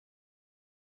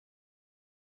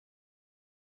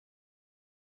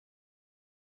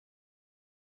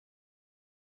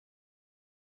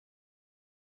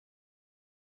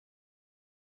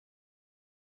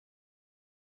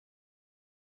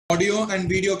audio and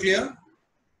video clear?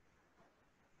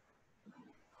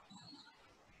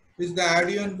 Is the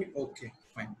audio and okay,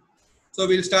 fine. So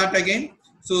we'll start again.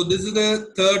 So this is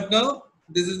the third nerve.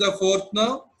 This is the fourth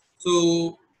nerve.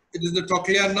 So it is the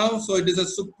trochlear nerve. So it is a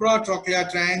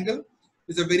supratrochlear triangle.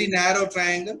 It's a very narrow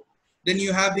triangle. Then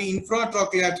you have the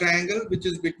infratrochlear triangle, which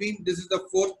is between. This is the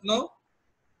fourth nerve.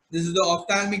 This is the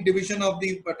ophthalmic division of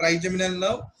the trigeminal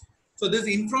nerve. So this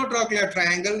infratrochlear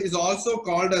triangle is also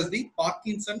called as the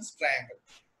Parkinson's triangle.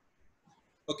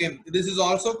 Okay, this is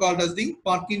also called as the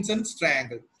Parkinson's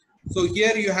triangle. So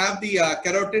here you have the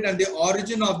carotid and the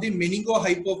origin of the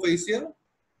meningohypophyseal.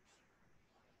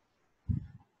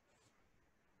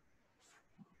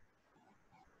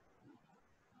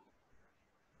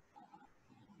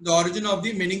 The origin of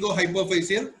the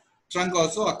meningohypophyseal trunk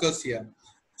also occurs here.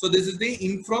 So this is the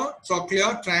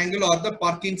infratrochlear triangle or the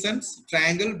Parkinson's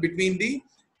triangle between the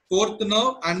fourth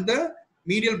nerve and the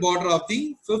medial border of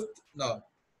the fifth nerve,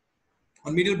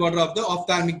 or medial border of the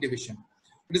ophthalmic division.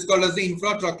 It is called as the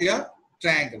infratrochlear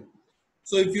triangle.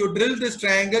 So if you drill this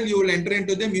triangle, you will enter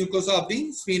into the mucosa of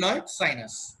the sphenoid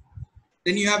sinus.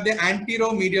 Then you have the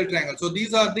anteromedial triangle. So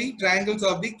these are the triangles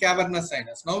of the cavernous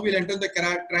sinus. Now we'll enter the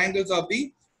triangles of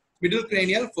the middle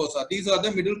cranial fossa. These are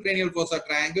the middle cranial fossa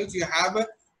triangles. You have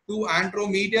two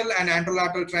anteromedial and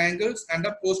anterolateral triangles and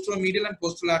a posteromedial and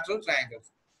posterolateral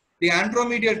triangles. The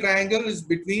anteromedial triangle is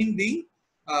between the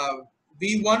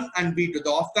V1 and V2,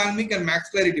 the ophthalmic and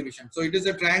maxillary division. So it is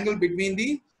a triangle between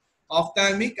the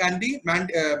ophthalmic and the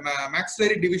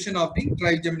maxillary division of the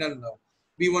trigeminal nerve,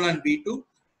 V1 and V2.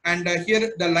 And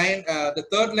here the line, the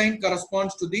third line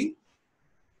corresponds to the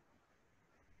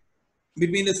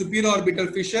between the superior orbital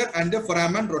fissure and the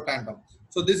foramen rotundum.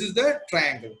 So this is the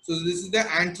triangle. So this is the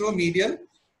anteromedial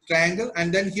triangle,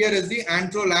 and then here is the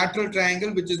anterolateral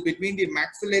triangle, which is between the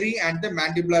maxillary and the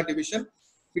mandibular division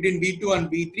between V2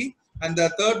 and V3. And the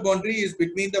third boundary is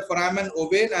between the foramen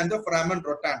ovale and the foramen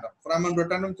rotundum. Foramen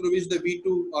rotundum through which the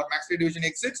V2 or maxillary division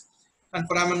exits, and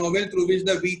foramen ovale through which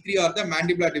the V3 or the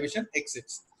mandibular division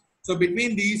exits. So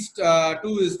between these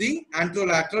two is the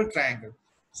anterolateral triangle.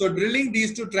 So drilling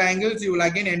these two triangles, you will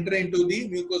again enter into the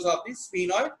mucosa of the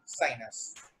sphenoid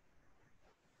sinus.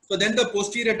 So then the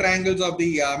posterior triangles of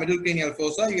the middle cranial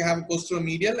fossa, you have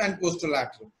posteromedial and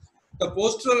posterolateral. The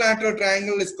posterolateral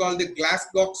triangle is called the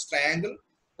Glasgow's triangle.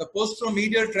 The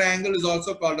posteromedial triangle is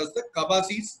also called as the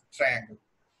Kawashi's triangle.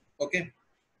 Okay.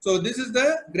 So this is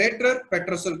the greater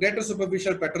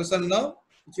superficial petrosal nerve,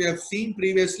 which we have seen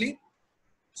previously.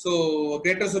 So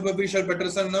greater superficial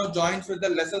petrosal nerve joins with the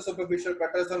lesser superficial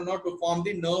petrosal nerve to form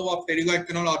the nerve of pterygoid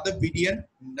canal or the Vidian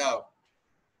nerve.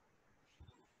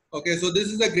 Okay, so this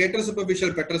is the greater superficial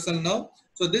petrosal nerve.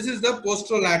 So this is the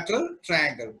posterolateral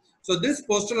triangle. So this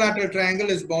posterolateral triangle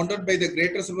is bounded by the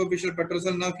greater superficial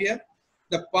petrosal nerve here.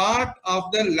 The part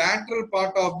of the lateral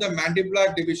part of the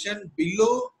mandibular division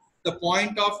below the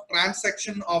point of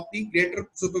transection of the greater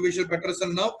superficial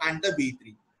petrosal nerve and the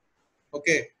V3.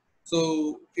 Okay.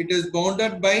 So it is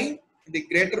bounded by the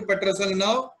greater petrosal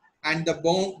nerve and the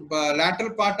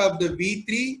lateral part of the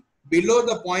V3 below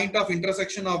the point of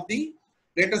intersection of the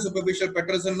greater superficial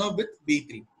petrosal nerve with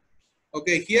V3.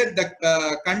 Okay, here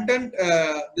the content,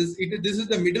 this is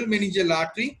the middle meningeal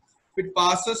artery. It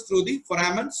passes through the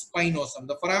foramen spinosum.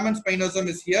 The foramen spinosum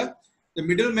is here. The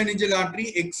middle meningeal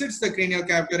artery exits the cranial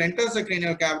cavity or enters the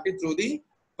cranial cavity through the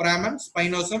foramen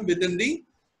spinosum within the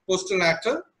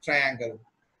posterolateral triangle.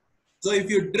 So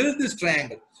if you drill this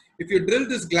triangle, if you drill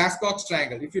this Glasgow's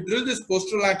triangle, if you drill this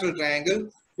posterolateral triangle,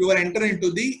 you will enter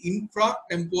into the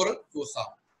infratemporal fossa.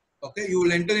 Okay, you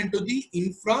will enter into the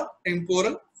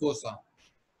infratemporal fossa.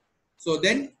 So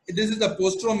then this is the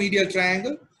posteromedial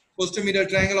triangle. Posteromedial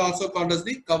triangle also called as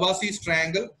the Kawashi's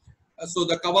triangle. So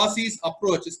the Kawashi's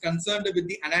approach is concerned with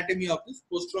the anatomy of this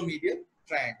posteromedial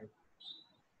triangle.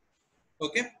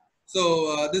 Okay.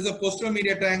 So this is a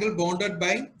posteromedial triangle bounded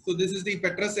by, so this is the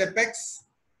petrous apex,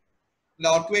 the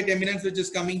arcuate eminence which is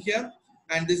coming here,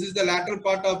 and this is the lateral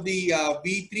part of the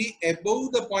V3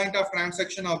 above the point of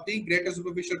transection of the greater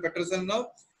superficial petrosal nerve,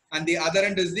 and the other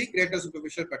end is the greater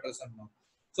superficial petrosal nerve.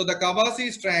 So the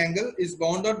Kawashi's triangle is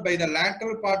bounded by the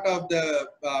lateral part of the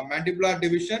mandibular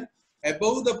division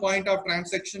above the point of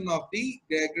transection of the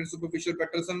greater superficial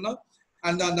petrosal nerve,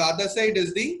 and on the other side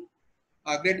is the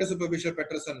greater superficial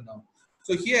petrosal nerve.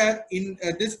 So here in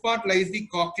this part lies the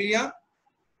cochlea,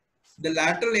 the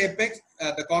lateral apex,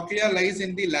 the cochlea lies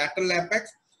in the lateral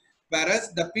apex,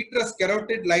 whereas the petrous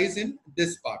carotid lies in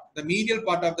this part. The medial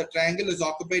part of the triangle is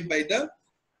occupied by the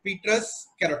petrous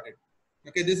carotid.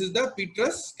 Okay, this is the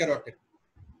petrous carotid.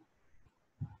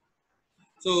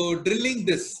 So drilling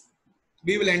this,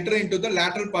 we will enter into the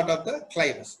lateral part of the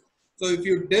clivus. So if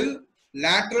you drill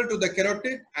lateral to the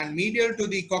carotid and medial to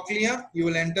the cochlea, you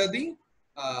will enter the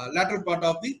lateral part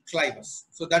of the clivus.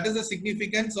 So that is the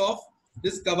significance of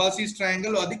this Kawashi's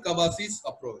triangle or the Kawashi's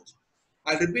approach.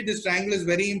 I'll repeat, this triangle is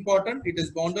very important. It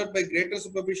is bounded by greater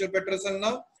superficial petrosal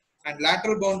nerve and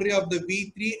lateral boundary of the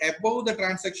V3 above the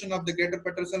transection of the greater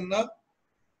petrosal nerve.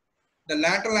 The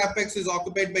lateral apex is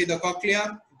occupied by the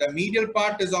cochlea. The medial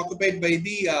part is occupied by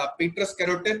the petrous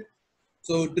carotid.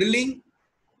 So drilling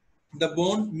the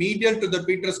bone medial to the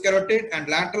petrous carotid and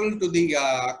lateral to the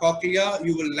cochlea,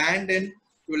 you will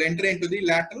enter into the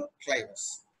lateral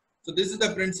clivus. So this is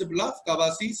the principle of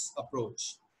Kawashi's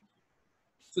approach.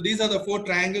 So these are the 4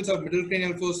 triangles of middle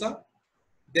cranial fossa.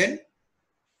 Then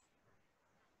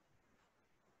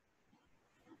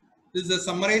this is a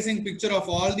summarizing picture of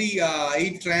all the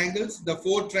 8 triangles, the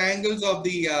 4 triangles of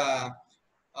the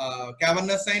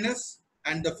cavernous sinus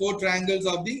and the 4 triangles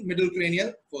of the middle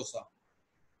cranial fossa.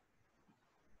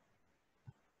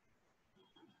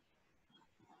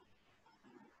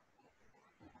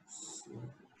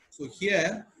 So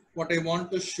here, what I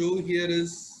want to show here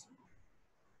is,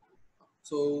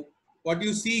 so what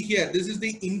you see here, this is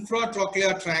the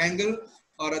infratrochlear triangle,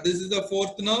 or this is the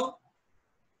 4th nerve,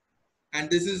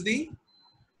 and this is the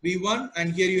V1,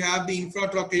 and here you have the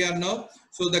infratrochlear nerve.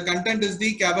 So the content is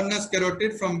the cavernous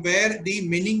carotid from where the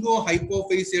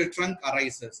meningohypophyseal trunk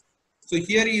arises. So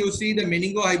here you see the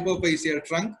meningohypophyseal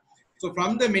trunk. So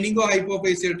from the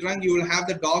meningohypophyseal trunk, you will have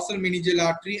the dorsal meningeal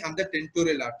artery and the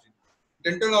tentorial artery.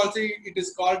 Tentorial artery, it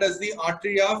is called as the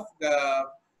artery of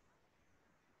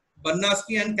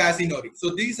Barnaschi and Casinori. So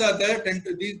these are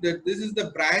this is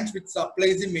the branch which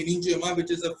supplies the meningioma, which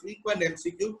is a frequent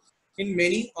MCQ in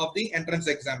many of the entrance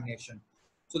examination.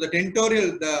 So the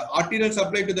tentorial, the arterial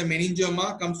supply to the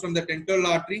meningioma comes from the tentorial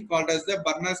artery called as the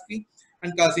Barnaschi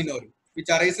and Casinori, which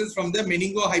arises from the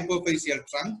meningohypophyseal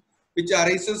trunk, which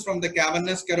arises from the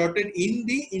cavernous carotid in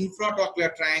the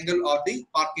infratrochlear triangle or the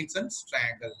Parkinson's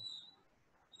triangle.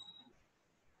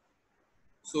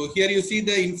 So here you see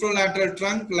the infralateral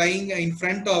trunk lying in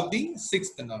front of the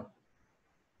 6th nerve.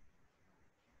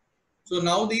 So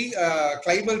now the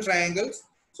clival triangles.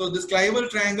 So this clival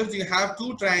triangles, you have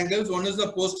 2 triangles. One is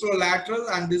the posterolateral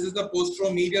and this is the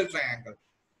posteromedial triangle.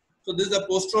 So this is the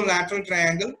posterolateral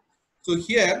triangle. So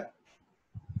here,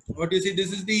 what you see,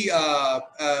 this is the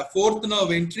 4th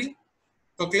nerve entry,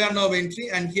 cochlear nerve entry,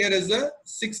 and here is the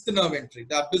 6th nerve entry,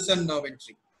 the abducens nerve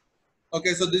entry.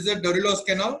 Okay, so this is a Dorillo's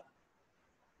canal.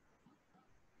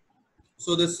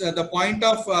 So this the point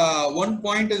of one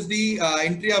point is the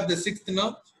entry of the 6th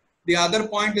nerve. The other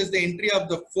point is the entry of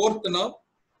the 4th nerve.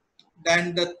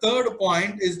 Then the 3rd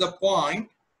point is the point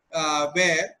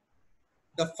where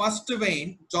the first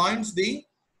vein joins the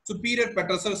superior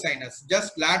petrosal sinus,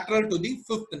 just lateral to the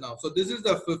 5th nerve. So this is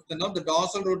the 5th nerve, the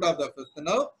dorsal root of the 5th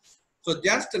nerve. So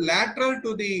just lateral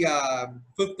to the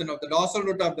 5th nerve, the dorsal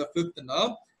root of the 5th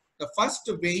nerve, the first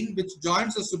vein which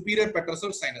joins the superior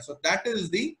petrosal sinus. So that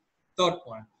is the 3rd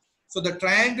point. So the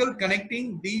triangle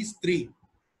connecting these 3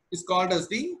 is called as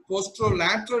the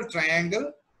posterolateral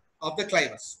triangle of the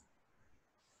clivus.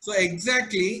 So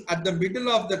exactly at the middle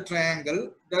of the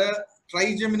triangle, the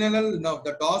trigeminal nerve,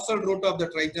 the dorsal root of the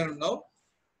trigeminal nerve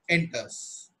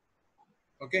enters.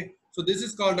 Okay, so this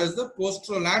is called as the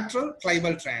posterolateral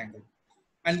clival triangle.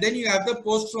 And then you have the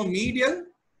posteromedial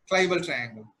clival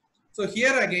triangle. So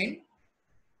here again,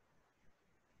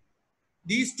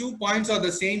 these 2 points are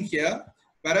the same here,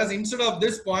 whereas instead of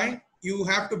this point, you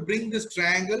have to bring this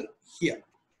triangle here.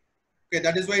 Okay,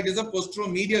 that is why it is a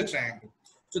posteromedial triangle.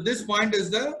 So this point is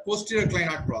the posterior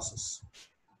clinoid process.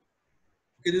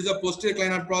 Okay, this is a posterior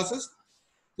clinoid process.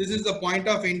 This is the point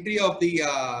of entry of the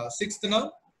 6th nerve.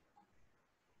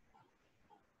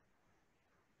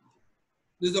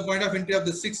 This is the point of entry of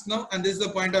the 6th nerve, and this is the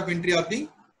point of entry of the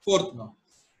 4th nerve.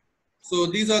 So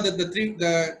these are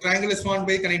the triangle is formed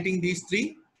by connecting these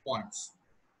 3 points.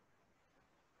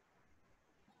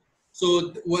 So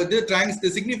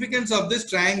the significance of this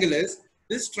triangle is,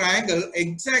 this triangle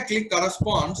exactly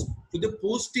corresponds to the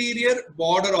posterior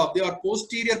border of the, or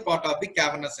posterior part of the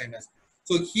cavernous sinus.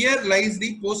 So here lies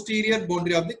the posterior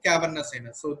boundary of the cavernous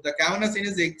sinus. So the cavernous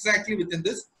sinus is exactly within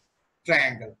this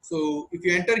triangle. So if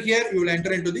you enter here, you will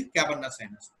enter into the cavernous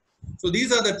sinus. So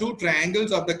these are the 2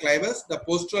 triangles of the clivus, the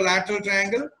posterolateral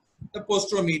triangle, the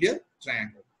posteromedial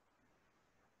triangle.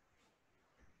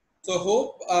 So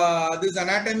hope this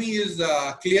anatomy is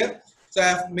clear. So I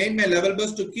have made my level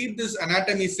best to keep this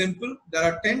anatomy simple. There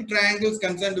are 10 triangles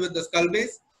concerned with the skull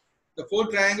base, the 4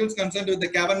 triangles concerned with the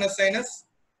cavernous sinus,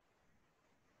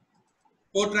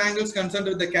 4 triangles concerned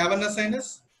with the cavernous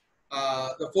sinus,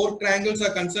 the 4 triangles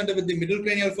are concerned with the middle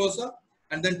cranial fossa,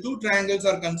 and then 2 triangles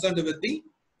are concerned with the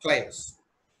clivers.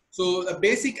 So the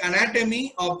basic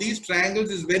anatomy of these triangles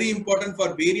is very important for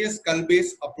various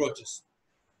skull-base approaches.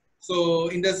 So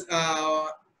in this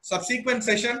subsequent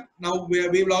session, now we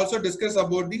will also discuss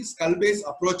about the skull-base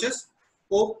approaches.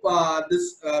 Hope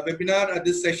this webinar,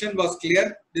 this session was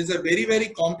clear. This is a very, very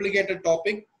complicated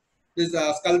topic. This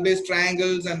skull-base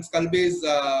triangles and skull-base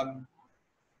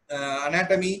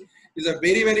anatomy is a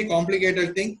very, very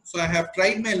complicated thing. So I have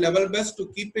tried my level best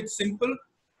to keep it simple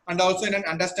and also in an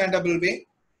understandable way.